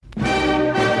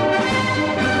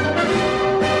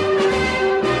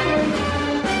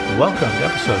welcome to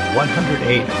episode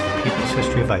 108 of the People's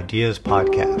History of Ideas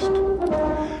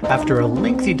podcast. After a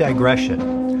lengthy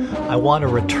digression, I want to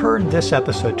return this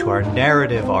episode to our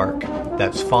narrative arc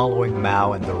that's following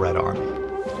Mao and the Red Army.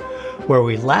 Where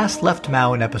we last left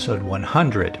Mao in episode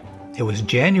 100, it was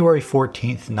January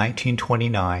 14th,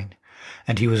 1929,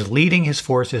 and he was leading his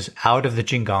forces out of the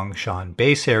Jinggangshan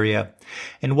base area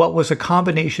in what was a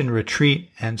combination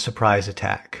retreat and surprise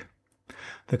attack.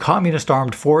 The communist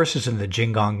armed forces in the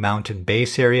Jinggang Mountain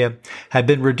base area had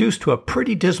been reduced to a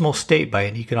pretty dismal state by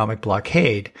an economic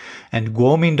blockade, and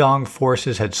Kuomintang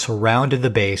forces had surrounded the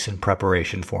base in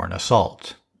preparation for an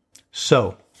assault.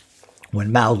 So,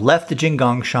 when Mao left the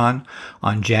Jinggangshan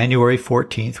on January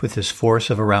 14th with his force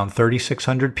of around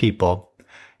 3,600 people,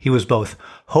 he was both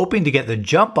hoping to get the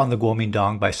jump on the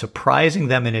Kuomintang by surprising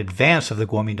them in advance of the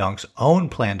Kuomintang's own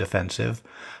planned offensive,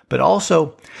 but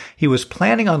also he was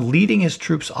planning on leading his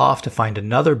troops off to find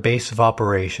another base of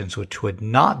operations which would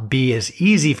not be as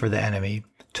easy for the enemy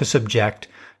to subject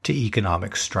to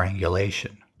economic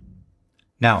strangulation.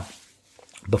 Now,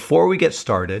 before we get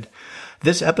started,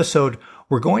 this episode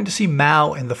we're going to see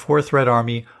Mao and the Fourth Red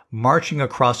Army marching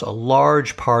across a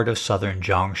large part of southern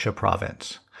Jiangxia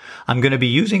province. I'm going to be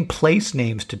using place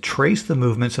names to trace the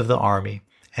movements of the army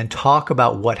and talk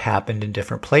about what happened in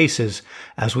different places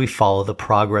as we follow the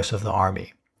progress of the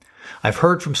army. I've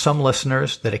heard from some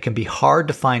listeners that it can be hard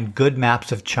to find good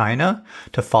maps of China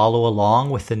to follow along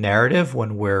with the narrative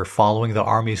when we're following the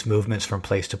army's movements from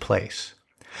place to place.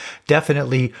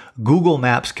 Definitely, Google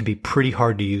Maps can be pretty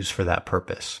hard to use for that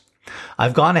purpose.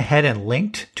 I've gone ahead and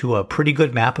linked to a pretty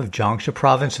good map of Jiangxia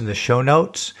province in the show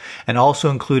notes and also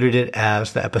included it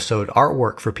as the episode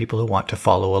artwork for people who want to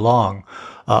follow along.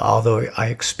 Although I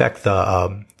expect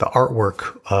the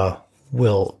artwork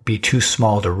will be too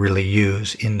small to really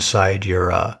use inside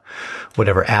your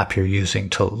whatever app you're using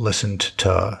to listen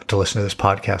to this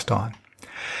podcast on.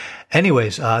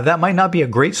 Anyways, that might not be a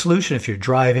great solution if you're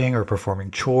driving or performing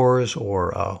chores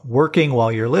or working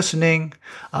while you're listening,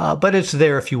 but it's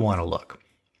there if you want to look.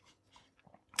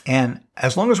 And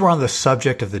as long as we're on the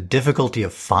subject of the difficulty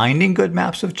of finding good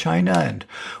maps of China and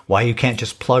why you can't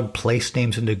just plug place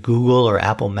names into Google or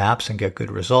Apple Maps and get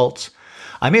good results,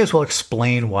 I may as well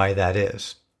explain why that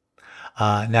is.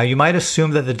 Now, you might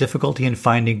assume that the difficulty in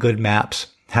finding good maps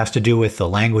has to do with the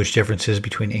language differences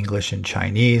between English and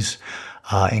Chinese,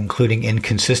 including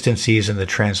inconsistencies in the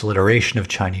transliteration of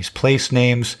Chinese place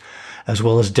names, as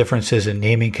well as differences in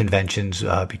naming conventions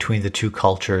between the two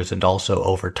cultures and also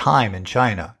over time in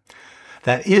China.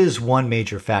 That is one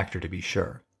major factor, to be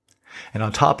sure. And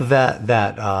on top of that,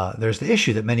 there's the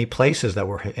issue that many places that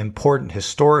were important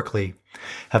historically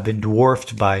have been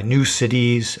dwarfed by new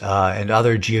cities and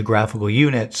other geographical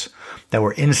units that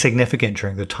were insignificant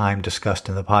during the time discussed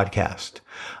in the podcast.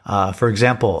 For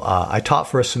example, I taught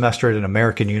for a semester at an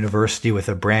American university with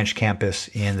a branch campus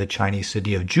in the Chinese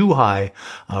city of Zhuhai,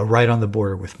 right on the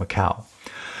border with Macau.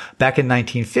 Back in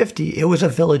 1950, it was a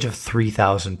village of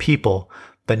 3,000 people,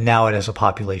 but now it has a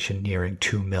population nearing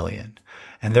 2 million.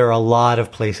 And there are a lot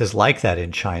of places like that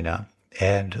in China.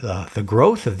 And the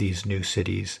growth of these new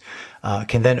cities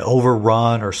can then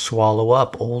overrun or swallow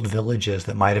up old villages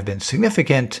that might have been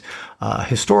significant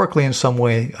historically in some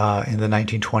way in the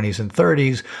 1920s and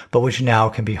 30s, but which now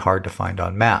can be hard to find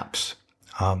on maps.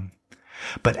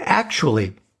 But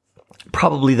actually,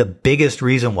 probably the biggest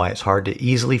reason why it's hard to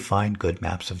easily find good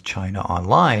maps of China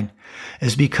online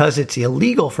is because it's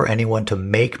illegal for anyone to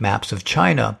make maps of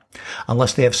China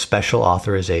unless they have special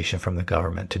authorization from the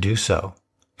government to do so.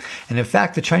 And in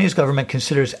fact, the Chinese government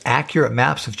considers accurate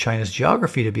maps of China's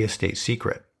geography to be a state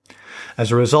secret.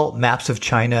 As a result, maps of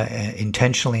China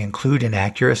intentionally include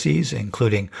inaccuracies,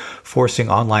 including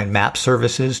forcing online map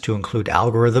services to include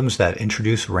algorithms that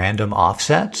introduce random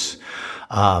offsets,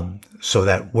 so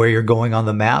that where you're going on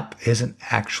the map isn't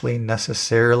actually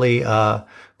necessarily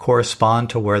correspond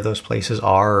to where those places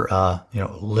are,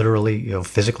 literally,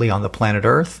 physically on the planet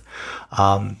Earth.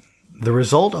 The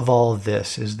result of all of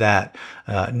this is that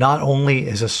not only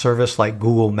is a service like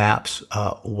Google Maps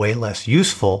way less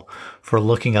useful for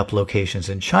looking up locations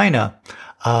in China,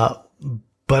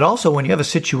 but also when you have a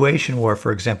situation where,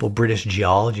 for example, British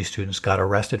geology students got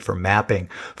arrested for mapping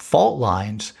fault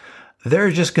lines, there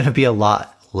are just going to be a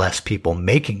lot less people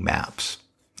making maps,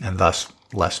 and thus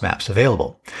less maps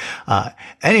available.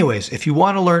 Anyways, if you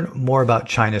want to learn more about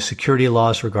China's security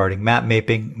laws regarding map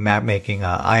making,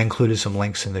 I included some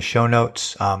links in the show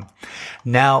notes.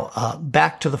 Now,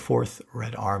 back to the Fourth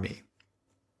Red Army.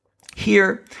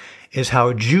 Here is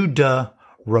how Zhu De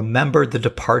remembered the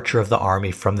departure of the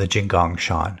army from the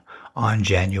Jinggangshan on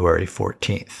January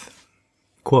 14th.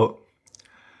 Quote,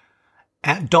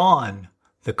 At dawn,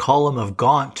 the column of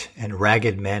gaunt and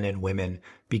ragged men and women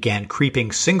began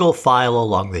creeping single file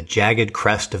along the jagged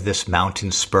crest of this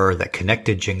mountain spur that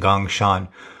connected Jinggangshan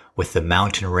with the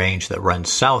mountain range that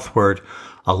runs southward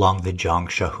along the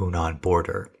Jiangsu-Hunan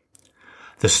border.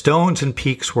 The stones and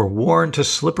peaks were worn to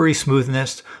slippery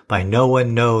smoothness by no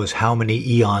one knows how many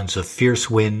eons of fierce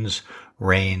winds,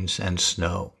 rains, and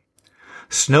snow.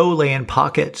 Snow lay in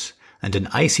pockets, and an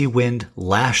icy wind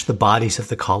lashed the bodies of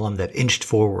the column that inched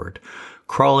forward,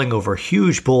 crawling over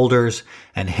huge boulders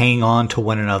and hanging on to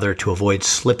one another to avoid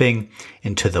slipping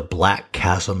into the black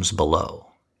chasms below."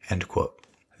 End quote.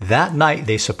 That night,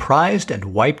 they surprised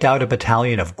and wiped out a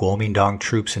battalion of Kuomintang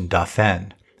troops in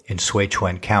Dafen, in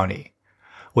Sichuan County.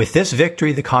 With this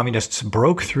victory, the communists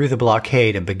broke through the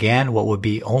blockade and began what would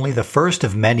be only the first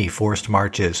of many forced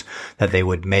marches that they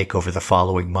would make over the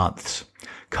following months,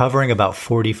 covering about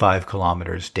 45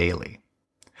 kilometers daily.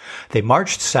 They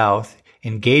marched south,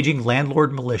 engaging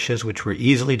landlord militias which were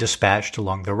easily dispatched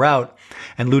along the route,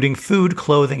 and looting food,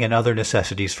 clothing, and other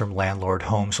necessities from landlord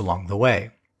homes along the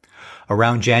way.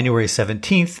 Around January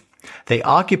 17th, they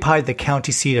occupied the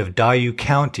county seat of Dayu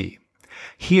County.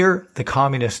 Here, the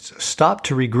communists stopped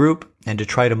to regroup and to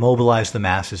try to mobilize the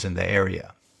masses in the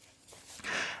area.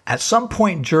 At some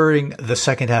point during the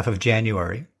second half of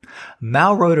January,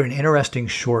 Mao wrote an interesting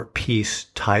short piece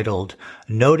titled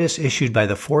 "Notice Issued by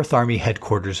the Fourth Army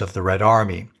Headquarters of the Red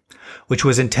Army," which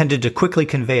was intended to quickly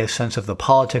convey a sense of the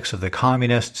politics of the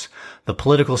communists, the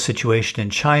political situation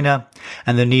in China,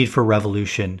 and the need for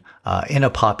revolution in a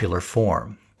popular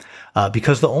form.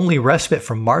 Because the only respite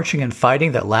from marching and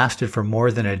fighting that lasted for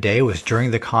more than a day was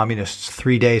during the communists'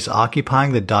 3 days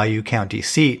occupying the Dayu County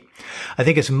seat, I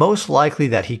think it's most likely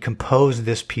that he composed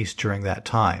this piece during that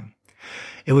time.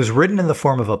 It was written in the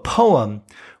form of a poem,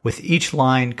 with each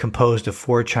line composed of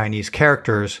 4 Chinese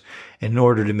characters in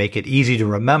order to make it easy to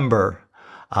remember.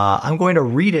 I'm going to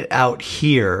read it out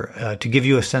here to give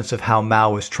you a sense of how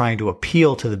Mao was trying to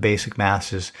appeal to the basic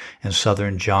masses in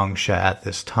southern Jiangxia at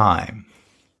this time.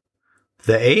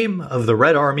 The aim of the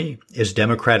Red Army is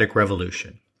democratic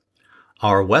revolution.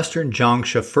 Our Western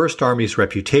Jiangxia First Army's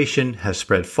reputation has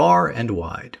spread far and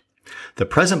wide. The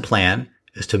present plan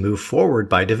is to move forward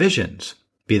by divisions.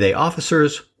 Be they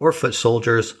officers or foot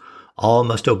soldiers, all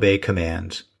must obey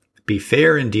commands, be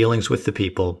fair in dealings with the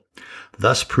people,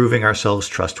 thus proving ourselves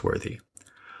trustworthy.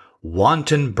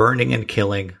 Wanton burning and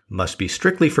killing must be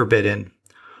strictly forbidden.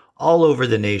 All over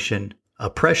the nation,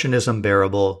 oppression is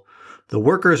unbearable. The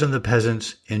workers and the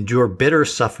peasants endure bitter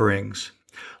sufferings.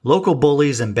 Local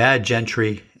bullies and bad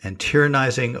gentry and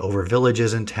tyrannizing over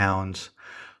villages and towns.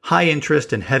 High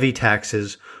interest and heavy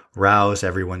taxes rouse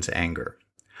everyone's anger.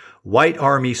 White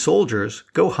army soldiers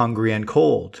go hungry and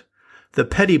cold. The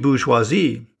petty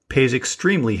bourgeoisie pays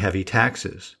extremely heavy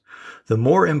taxes. The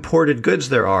more imported goods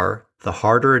there are, the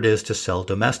harder it is to sell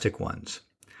domestic ones.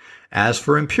 As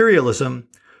for imperialism,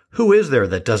 who is there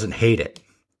that doesn't hate it?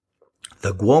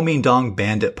 The Kuomintang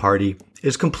Bandit Party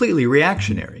is completely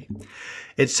reactionary.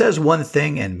 It says one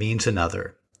thing and means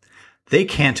another. They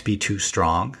can't be too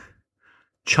strong.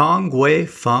 Chang, Gui,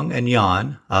 Feng, and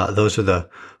Yan, those are the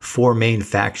 4 main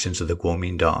factions of the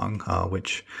Kuomintang,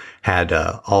 which had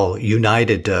all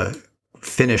united to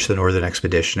finish the Northern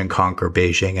Expedition and conquer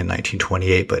Beijing in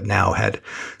 1928, but now had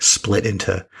split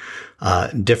into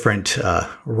different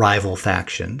rival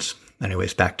factions.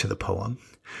 Anyways, back to the poem.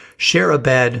 Share a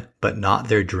bed, but not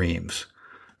their dreams.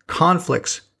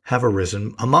 Conflicts have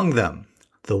arisen among them.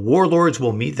 The warlords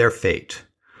will meet their fate.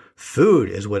 Food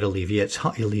is what alleviates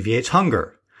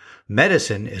hunger.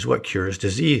 Medicine is what cures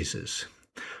diseases.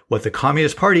 What the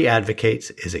Communist Party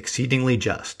advocates is exceedingly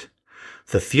just.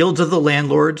 The fields of the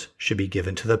landlords should be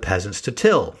given to the peasants to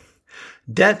till.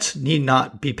 Debts need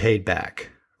not be paid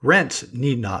back. Rents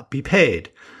need not be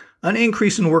paid. An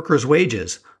increase in workers'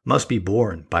 wages must be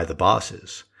borne by the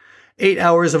bosses. 8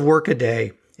 hours of work a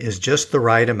day is just the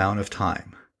right amount of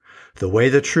time. The way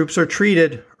the troops are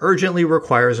treated urgently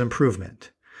requires improvement.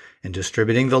 In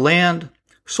distributing the land,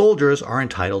 soldiers are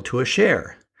entitled to a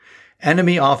share.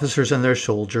 Enemy officers and their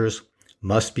soldiers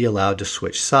must be allowed to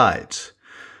switch sides.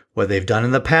 What they've done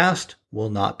in the past will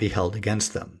not be held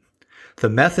against them. The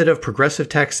method of progressive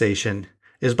taxation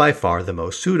is by far the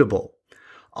most suitable.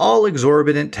 All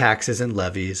exorbitant taxes and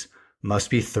levies must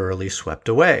be thoroughly swept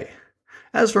away.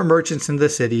 As for merchants in the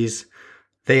cities,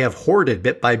 they have hoarded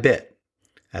bit by bit.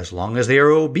 As long as they are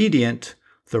obedient,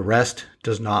 the rest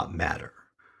does not matter.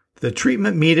 The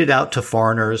treatment meted out to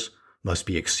foreigners must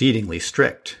be exceedingly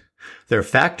strict. Their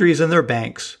factories and their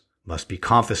banks must be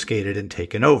confiscated and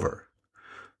taken over.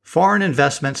 Foreign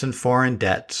investments and foreign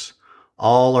debts,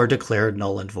 all are declared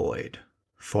null and void.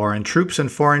 Foreign troops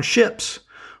and foreign ships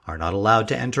are not allowed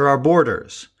to enter our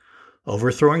borders.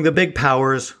 Overthrowing the big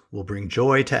powers will bring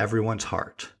joy to everyone's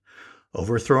heart.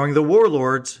 Overthrowing the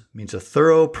warlords means a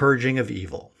thorough purging of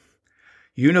evil.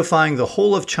 Unifying the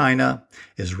whole of China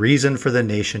is reason for the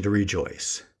nation to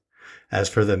rejoice. As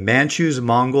for the Manchus,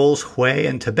 Mongols, Hui,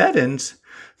 and Tibetans,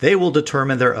 they will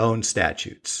determine their own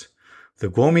statutes. The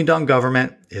Kuomintang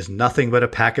government is nothing but a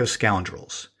pack of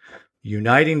scoundrels.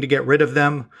 Uniting to get rid of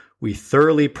them, we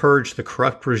thoroughly purge the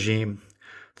corrupt regime.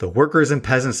 The workers and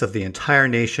peasants of the entire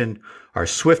nation are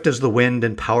swift as the wind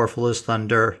and powerful as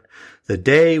thunder. The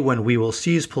day when we will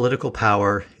seize political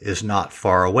power is not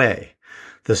far away.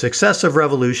 The success of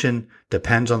revolution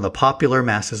depends on the popular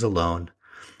masses alone.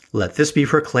 Let this be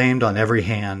proclaimed on every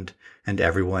hand, and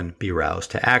everyone be roused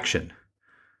to action.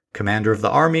 Commander of the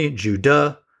Army, Zhu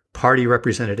De, Party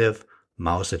Representative,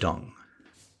 Mao Zedong.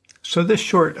 So this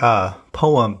short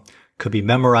poem could be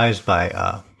memorized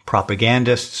by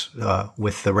propagandists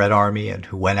with the Red Army and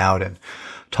who went out and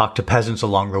talked to peasants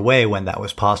along the way when that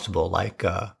was possible, like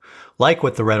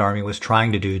what the Red Army was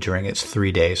trying to do during its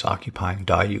 3 days occupying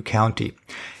Dayu County.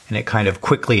 And it kind of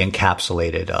quickly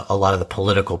encapsulated a lot of the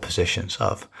political positions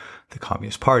of the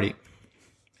Communist Party.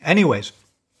 Anyways,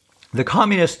 the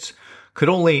Communists could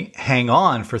only hang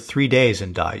on for 3 days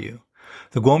in Dayu.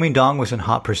 The Kuomintang was in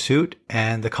hot pursuit,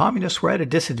 and the Communists were at a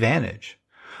disadvantage.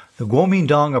 The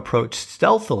Kuomintang approached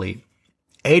stealthily,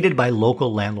 aided by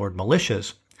local landlord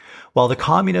militias, while the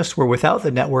Communists were without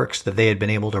the networks that they had been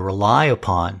able to rely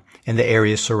upon in the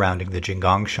areas surrounding the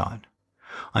Jinggangshan.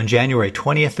 On January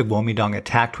 20th, the Kuomintang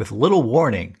attacked with little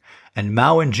warning, and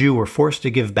Mao and Zhu were forced to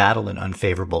give battle in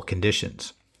unfavorable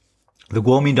conditions. The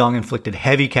Kuomintang inflicted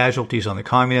heavy casualties on the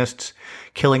Communists,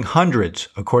 killing hundreds,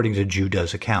 according to Zhu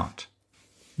De's account.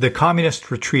 The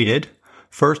Communists retreated,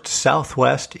 first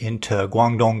southwest into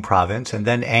Guangdong province, and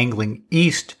then angling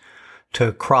east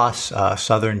to cross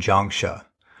southern Jiangxia.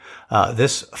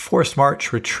 This forced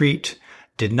march retreat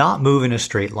did not move in a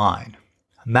straight line.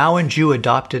 Mao and Zhu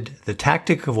adopted the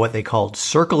tactic of what they called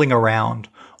circling around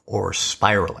or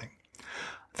spiraling.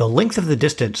 The length of the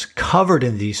distance covered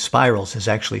in these spirals is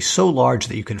actually so large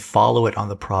that you can follow it on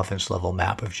the province-level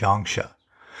map of Jiangxia.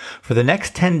 For the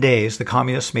next 10 days, the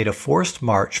Communists made a forced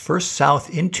march first south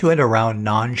into and around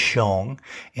Nanxiong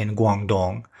in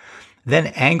Guangdong, then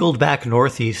angled back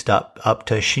northeast up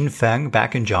to Xinfeng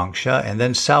back in Jiangxia, and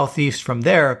then southeast from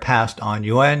there past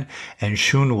Anyuan and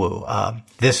Shunwu.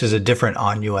 This is a different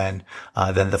Anyuan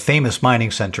than the famous mining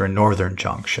center in northern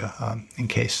Jiangxia, in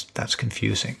case that's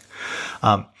confusing.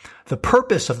 The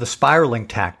purpose of the spiraling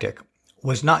tactic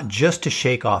was not just to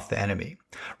shake off the enemy.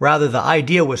 Rather, the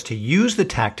idea was to use the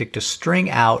tactic to string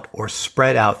out or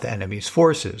spread out the enemy's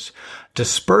forces,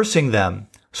 dispersing them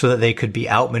so that they could be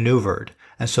outmaneuvered,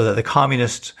 and so that the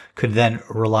Communists could then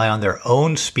rely on their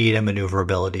own speed and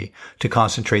maneuverability to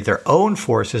concentrate their own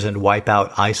forces and wipe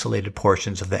out isolated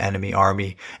portions of the enemy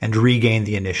army and regain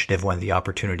the initiative when the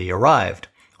opportunity arrived.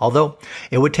 Although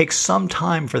it would take some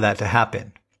time for that to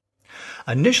happen.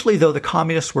 Initially, though, the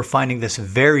Communists were finding this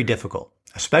very difficult,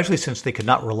 especially since they could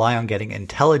not rely on getting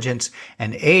intelligence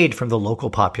and aid from the local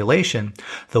population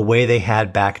the way they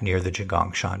had back near the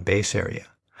Jinggangshan base area.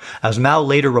 As Mao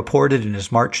later reported in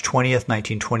his March 20th,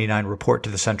 1929 report to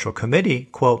the Central Committee,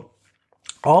 quote,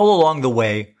 "All along the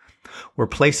way were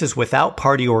places without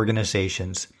party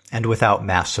organizations and without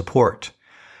mass support,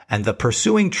 and the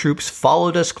pursuing troops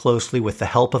followed us closely with the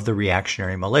help of the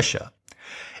reactionary militia.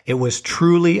 It was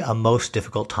truly a most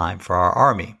difficult time for our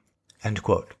army," end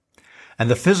quote. And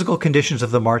the physical conditions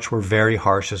of the march were very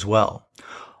harsh as well.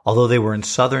 Although they were in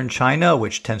southern China,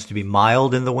 which tends to be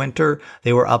mild in the winter,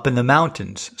 they were up in the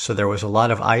mountains, so there was a lot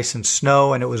of ice and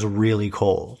snow, and it was really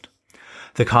cold.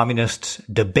 The Communists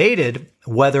debated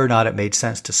whether or not it made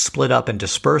sense to split up and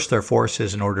disperse their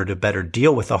forces in order to better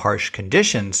deal with the harsh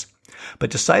conditions,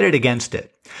 but decided against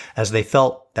it, as they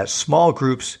felt that small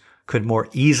groups could more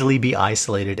easily be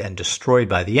isolated and destroyed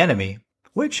by the enemy,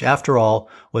 which, after all,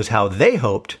 was how they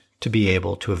hoped to be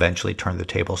able to eventually turn the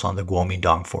tables on the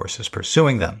Kuomintang forces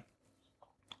pursuing them.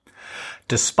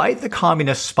 Despite the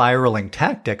Communist spiraling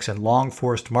tactics and long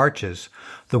forced marches,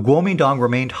 the Kuomintang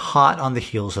remained hot on the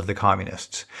heels of the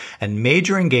Communists, and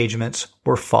major engagements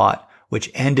were fought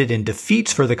which ended in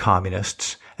defeats for the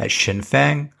Communists at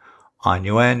Xinfeng,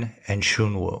 Anyuan, and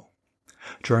Shunwu.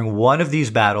 During one of these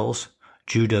battles,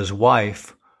 Zhu De's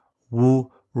wife,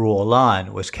 Wu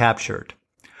Ruolan, was captured.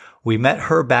 We met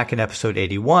her back in episode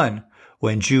 81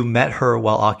 when Zhu met her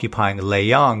while occupying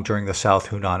Leyang during the South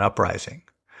Hunan uprising.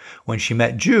 When she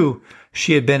met Zhu,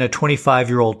 she had been a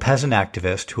 25-year-old peasant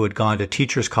activist who had gone to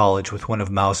teacher's college with one of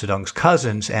Mao Zedong's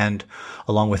cousins and,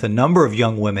 along with a number of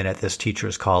young women at this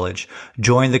teacher's college,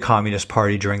 joined the Communist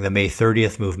Party during the May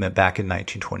 30th movement back in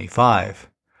 1925.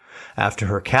 After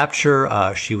her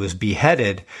capture, she was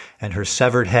beheaded, and her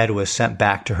severed head was sent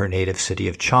back to her native city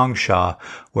of Changsha,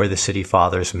 where the city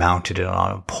fathers mounted it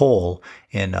on a pole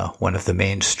in one of the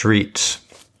main streets,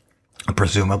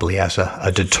 presumably as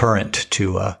a deterrent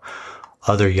to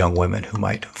other young women who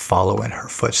might follow in her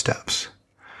footsteps.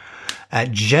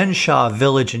 At Zhensha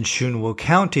village in Shunwu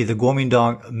County, the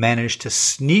Kuomintang managed to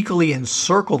sneakily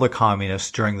encircle the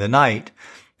communists during the night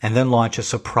and then launch a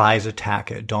surprise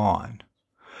attack at dawn.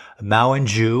 Mao and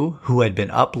Zhu, who had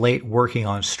been up late working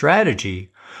on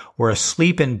strategy, were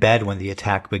asleep in bed when the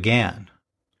attack began.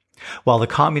 While the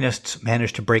communists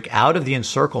managed to break out of the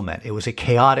encirclement, it was a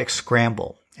chaotic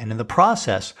scramble, and in the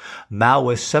process, Mao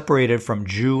was separated from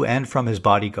Zhu and from his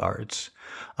bodyguards.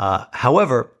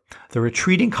 However, the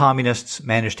retreating communists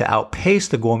managed to outpace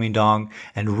the Kuomintang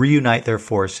and reunite their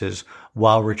forces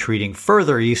while retreating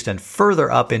further east and further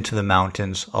up into the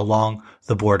mountains along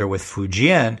the border with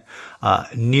Fujian,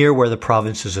 near where the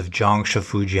provinces of Jiangsu,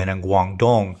 Fujian, and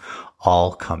Guangdong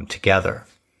all come together.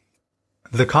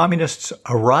 The communists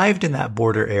arrived in that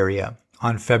border area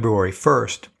on February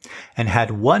 1st and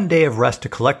had 1 day of rest to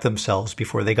collect themselves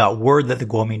before they got word that the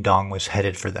Kuomintang was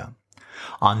headed for them.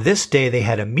 On this day, they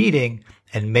had a meeting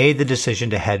and made the decision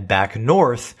to head back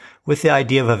north with the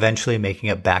idea of eventually making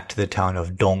it back to the town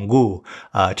of Donggu,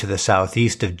 to the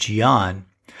southeast of Jian,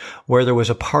 where there was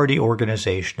a party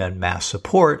organization and mass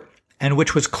support, and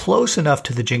which was close enough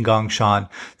to the Jinggangshan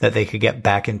that they could get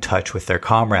back in touch with their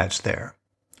comrades there.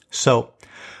 So,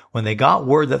 when they got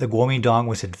word that the Kuomintang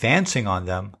was advancing on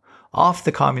them, off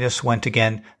the communists went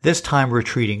again, this time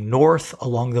retreating north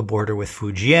along the border with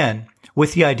Fujian,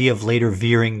 with the idea of later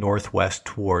veering northwest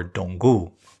toward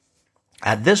Donggu.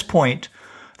 At this point,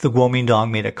 the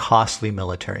Kuomintang made a costly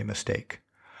military mistake.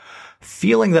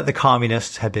 Feeling that the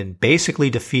communists had been basically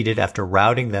defeated after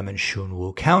routing them in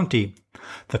Shunwu County,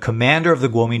 the commander of the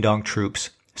Kuomintang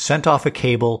troops sent off a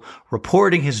cable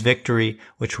reporting his victory,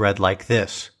 which read like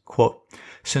this, quote,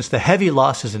 "Since the heavy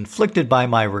losses inflicted by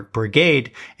my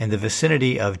brigade in the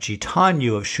vicinity of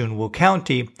Jitanyu of Shunwu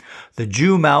County, the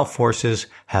Zhu Mao forces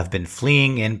have been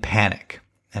fleeing in panic."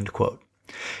 End quote.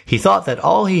 He thought that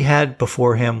all he had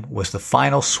before him was the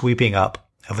final sweeping up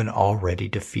of an already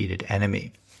defeated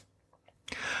enemy.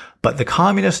 But the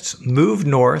communists moved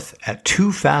north at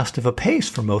too fast of a pace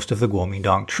for most of the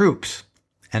Kuomintang troops.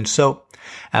 And so,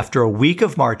 after a week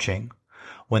of marching,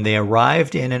 when they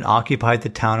arrived in and occupied the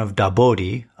town of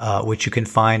Dabodi, which you can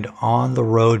find on the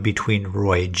road between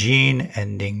Ruijin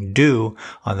and Ningdu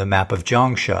on the map of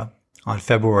Jiangsu, on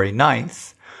February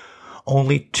 9th,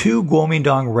 only 2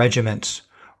 Kuomintang regiments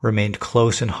remained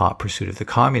close in hot pursuit of the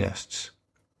communists.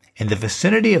 In the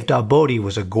vicinity of Dabodi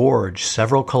was a gorge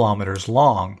several kilometers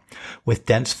long, with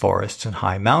dense forests and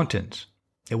high mountains.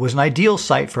 It was an ideal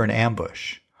site for an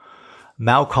ambush.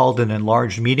 Mao called an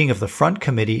enlarged meeting of the front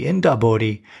committee in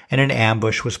Dabodi, and an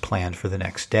ambush was planned for the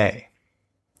next day.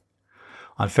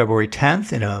 On February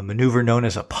 10th, in a maneuver known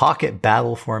as a pocket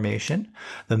battle formation,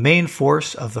 the main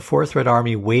force of the 4th Red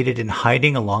Army waited in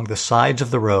hiding along the sides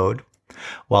of the road,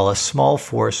 while a small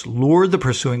force lured the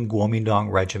pursuing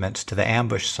Kuomintang regiments to the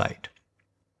ambush site.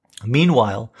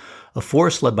 Meanwhile, a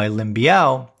force led by Lin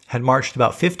Biao had marched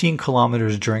about 15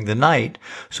 kilometers during the night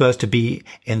so as to be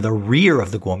in the rear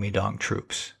of the Kuomintang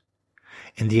troops.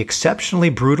 In the exceptionally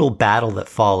brutal battle that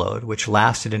followed, which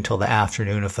lasted until the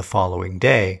afternoon of the following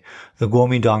day, the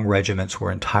Kuomintang regiments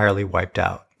were entirely wiped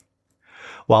out.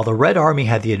 While the Red Army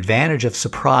had the advantage of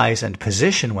surprise and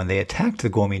position when they attacked the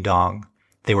Kuomintang,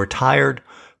 they were tired,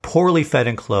 poorly fed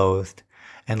and clothed,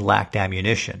 and lacked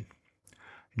ammunition.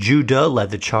 Zhu De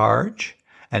led the charge,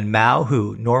 and Mao,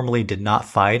 who normally did not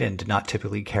fight and did not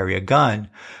typically carry a gun,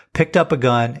 picked up a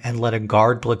gun and led a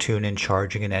guard platoon in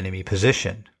charging an enemy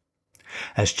position.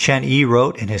 As Chen Yi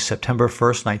wrote in his September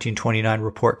 1st, 1929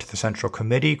 report to the Central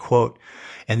Committee, quote,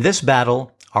 "In this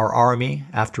battle, our army,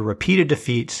 after repeated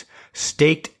defeats,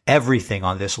 staked everything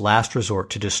on this last resort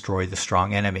to destroy the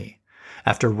strong enemy.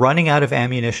 After running out of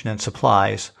ammunition and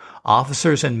supplies,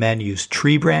 officers and men used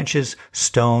tree branches,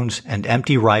 stones, and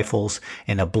empty rifles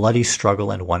in a bloody struggle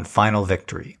and won final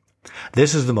victory.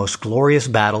 This is the most glorious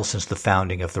battle since the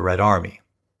founding of the Red Army."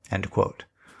 End quote.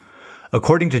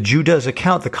 According to Zhu De's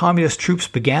account, the communist troops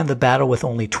began the battle with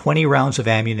only 20 rounds of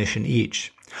ammunition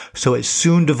each, so it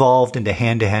soon devolved into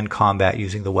hand-to-hand combat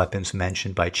using the weapons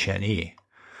mentioned by Chen Yi.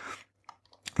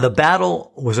 The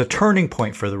battle was a turning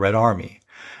point for the Red Army,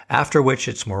 after which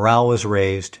its morale was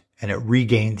raised and it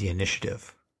regained the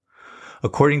initiative.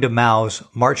 According to Mao's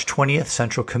March 20th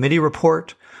Central Committee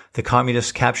report, the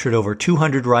communists captured over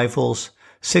 200 rifles,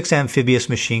 6 amphibious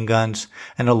machine guns,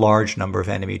 and a large number of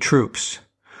enemy troops.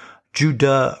 Zhu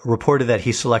De reported that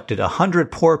he selected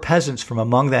 100 poor peasants from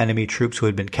among the enemy troops who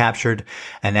had been captured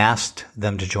and asked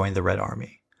them to join the Red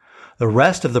Army. The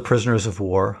rest of the prisoners of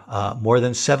war, more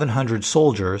than 700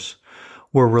 soldiers,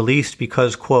 were released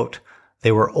because, quote,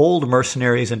 they were old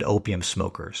mercenaries and opium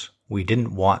smokers. We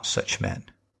didn't want such men,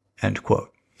 end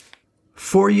quote.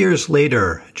 4 years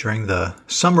later, during the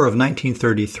summer of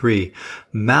 1933,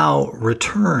 Mao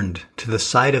returned to the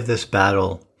site of this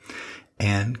battle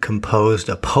and composed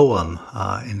a poem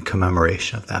in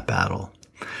commemoration of that battle.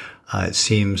 It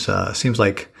seems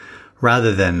like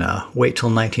rather than wait till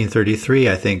 1933,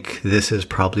 I think this is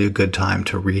probably a good time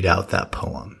to read out that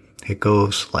poem. It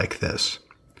goes like this.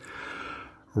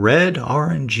 Red,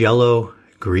 orange, yellow,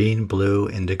 green, blue,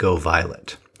 indigo,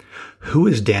 violet. Who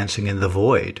is dancing in the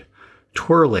void,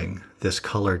 twirling this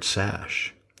colored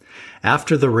sash?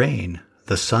 After the rain,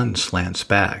 the sun slants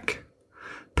back.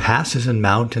 Passes and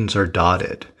mountains are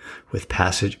dotted with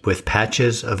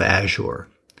patches of azure.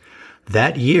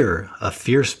 That year, a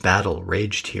fierce battle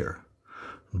raged here.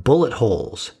 Bullet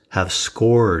holes have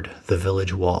scored the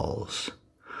village walls.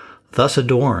 Thus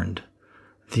adorned,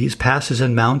 these passes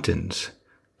and mountains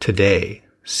today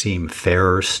seem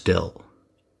fairer still.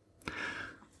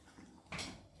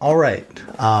 All right.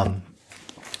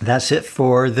 That's it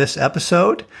for this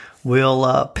episode.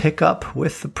 We'll pick up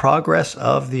with the progress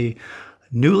of the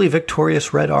newly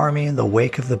victorious Red Army in the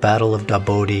wake of the Battle of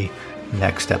Dabodi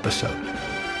next episode.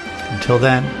 Until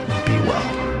then, be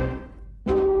well.